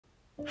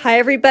Hi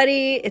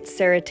everybody, it's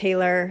Sarah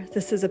Taylor.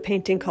 This is a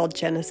painting called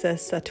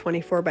Genesis, a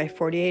 24 by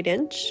 48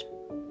 inch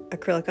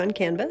acrylic on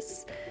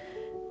canvas.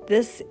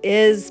 This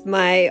is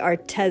my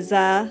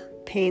Arteza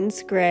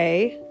Payne's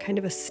Gray, kind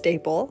of a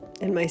staple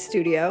in my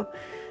studio.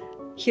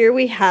 Here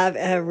we have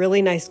a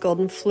really nice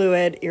golden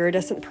fluid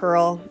iridescent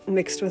pearl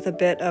mixed with a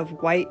bit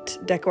of white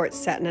Deco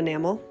satin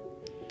enamel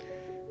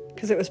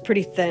because it was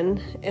pretty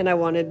thin and I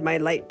wanted my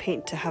light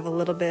paint to have a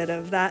little bit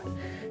of that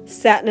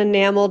satin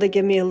enamel to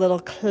give me a little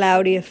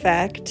cloudy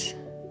effect.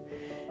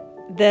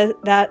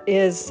 That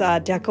is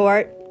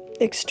Deco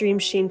Extreme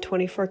Sheen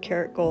 24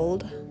 karat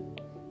gold.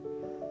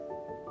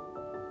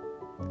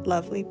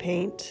 Lovely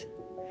paint.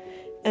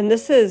 And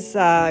this is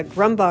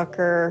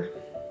Grumbacher.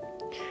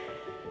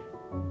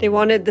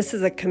 This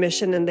is a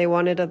commission and they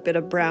wanted a bit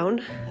of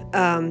brown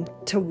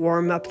to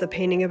warm up the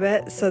painting a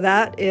bit. So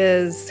that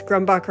is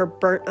Grumbacher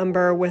Burnt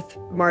Umber with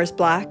Mars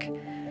Black.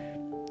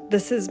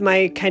 This is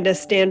my kind of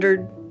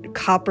standard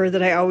copper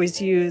that I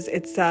always use.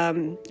 It's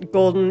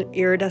golden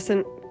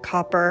iridescent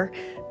copper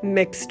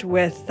mixed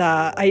with,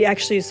 I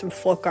actually use some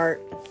folk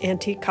art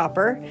antique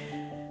copper.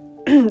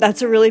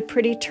 That's a really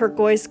pretty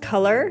turquoise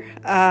color.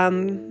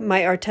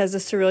 My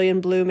Arteza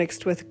Cerulean Blue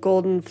mixed with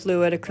golden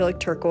fluid acrylic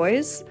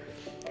turquoise.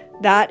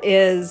 That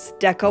is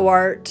Deco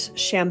Art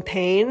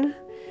Champagne.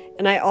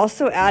 And I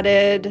also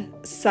added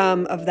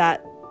some of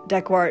that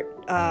Deco Art,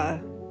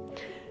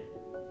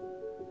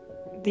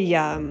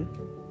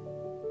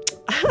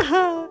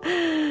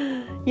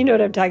 you know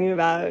what I'm talking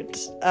about,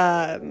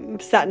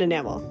 satin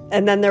enamel.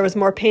 And then there was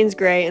more Payne's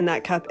Gray in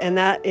that cup, and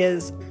that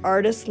is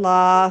Artist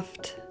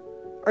Loft,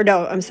 or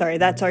no, I'm sorry,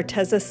 that's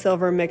Arteza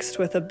Silver mixed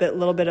with a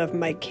little bit of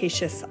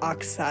micaceous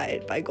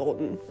oxide by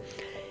Golden.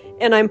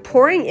 And I'm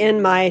pouring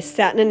in my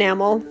satin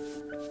enamel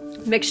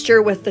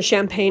mixture with the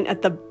champagne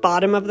at the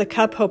bottom of the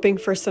cup, hoping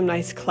for some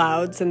nice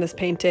clouds in this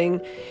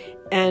painting,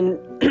 and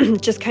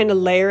just kind of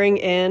layering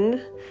in.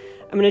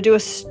 I'm going to do a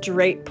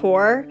straight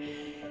pour.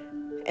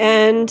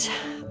 And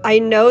I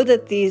know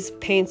that these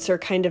paints are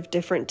kind of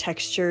different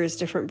textures,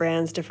 different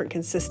brands, different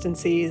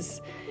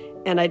consistencies,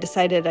 and I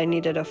decided I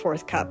needed a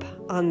fourth cup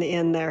on the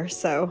end there,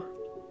 so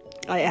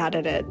I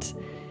added it.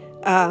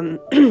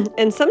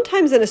 And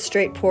sometimes in a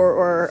straight pour,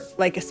 or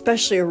like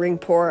especially a ring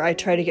pour, I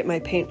try to get my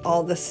paint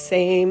all the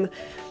same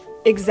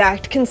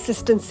exact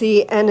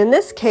consistency, and in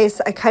this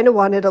case I kind of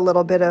wanted a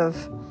little bit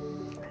of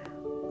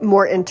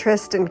more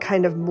interest and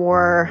kind of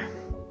more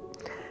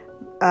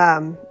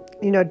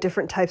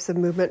different types of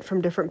movement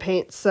from different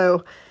paints.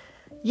 So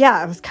yeah,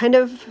 I was kind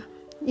of,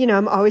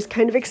 I'm always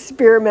kind of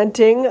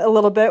experimenting a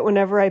little bit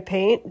whenever I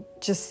paint,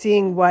 just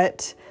seeing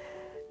what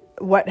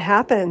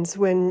happens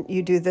when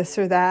you do this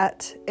or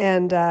that.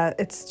 And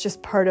it's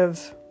just part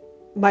of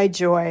my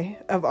joy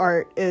of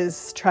art,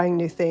 is trying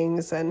new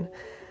things. And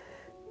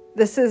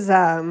this is,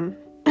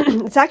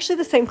 it's actually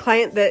the same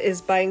client that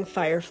is buying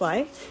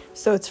Firefly.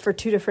 So it's for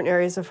two different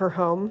areas of her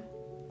home.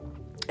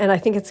 And I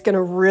think it's going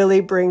to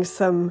really bring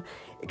some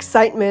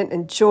excitement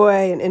and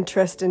joy and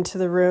interest into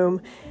the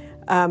room.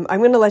 I'm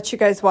going to let you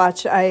guys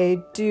watch. I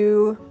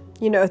do,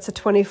 it's a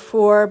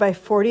 24 by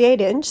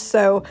 48 inch.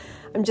 So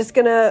I'm just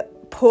going to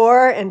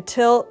pour and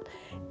tilt.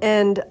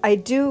 And I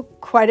do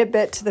quite a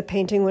bit to the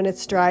painting when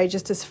it's dry,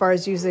 just as far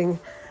as using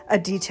a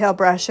detail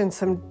brush and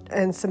some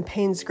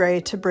Payne's Gray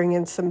to bring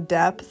in some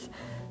depth.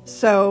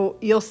 So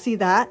you'll see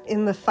that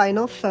in the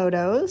final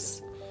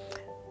photos.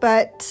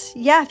 But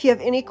yeah, if you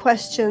have any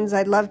questions,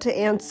 I'd love to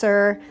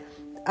answer.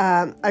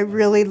 I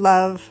really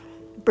love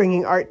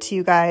bringing art to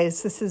you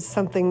guys. This is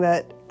something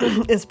that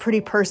is pretty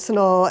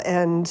personal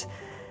and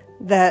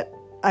that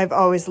I've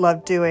always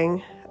loved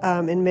doing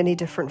in many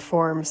different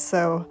forms.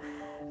 So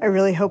I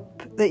really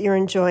hope that you're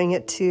enjoying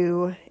it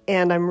too.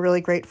 And I'm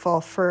really grateful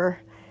for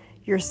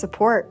your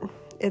support.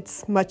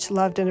 It's much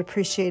loved and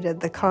appreciated,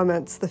 the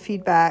comments, the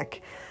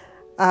feedback.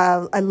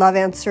 I love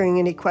answering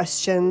any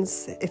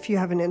questions if you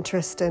have an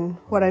interest in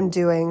what I'm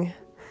doing.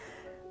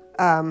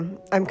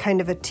 I'm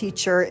kind of a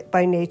teacher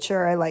by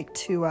nature. I like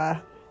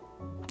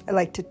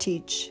to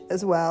teach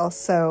as well.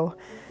 So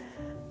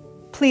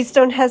please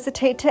don't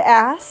hesitate to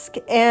ask,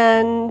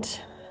 and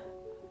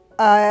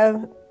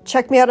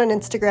check me out on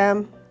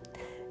Instagram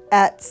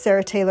at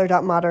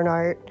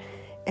sarahtaylor.modernart.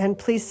 And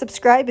please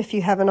subscribe if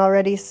you haven't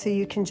already, so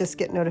you can just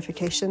get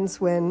notifications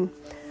when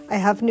I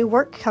have new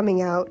work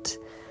coming out.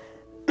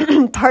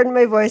 Pardon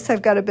my voice,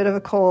 I've got a bit of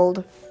a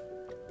cold.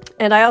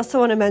 And I also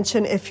want to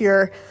mention, if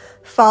you're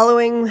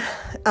following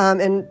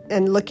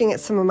and looking at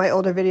some of my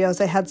older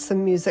videos, I had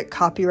some music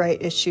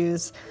copyright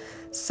issues.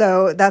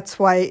 So that's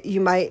why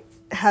you might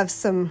have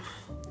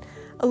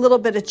a little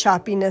bit of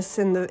choppiness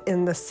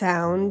in the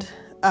sound,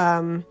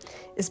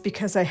 is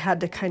because I had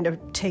to kind of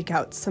take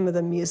out some of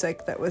the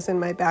music that was in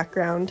my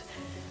background.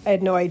 I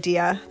had no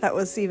idea that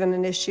was even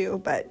an issue,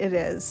 but it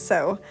is.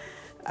 So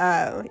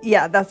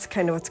yeah, that's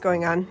kind of what's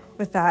going on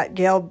with that.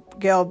 Gail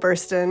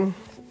Burston,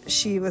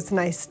 she was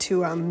nice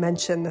to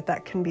mention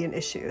that can be an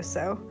issue.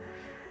 So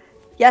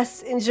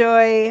yes,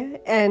 enjoy,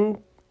 and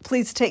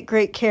please take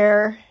great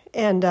care,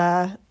 and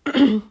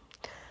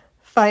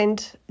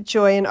find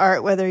joy in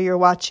art, whether you're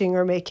watching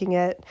or making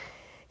it.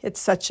 It's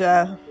such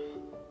a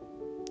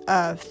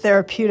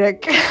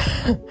therapeutic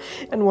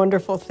and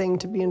wonderful thing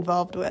to be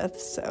involved with.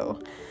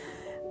 So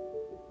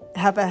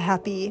have a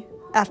happy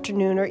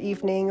afternoon or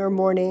evening or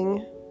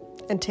morning,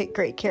 and take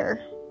great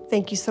care.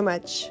 Thank you so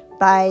much.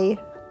 Bye.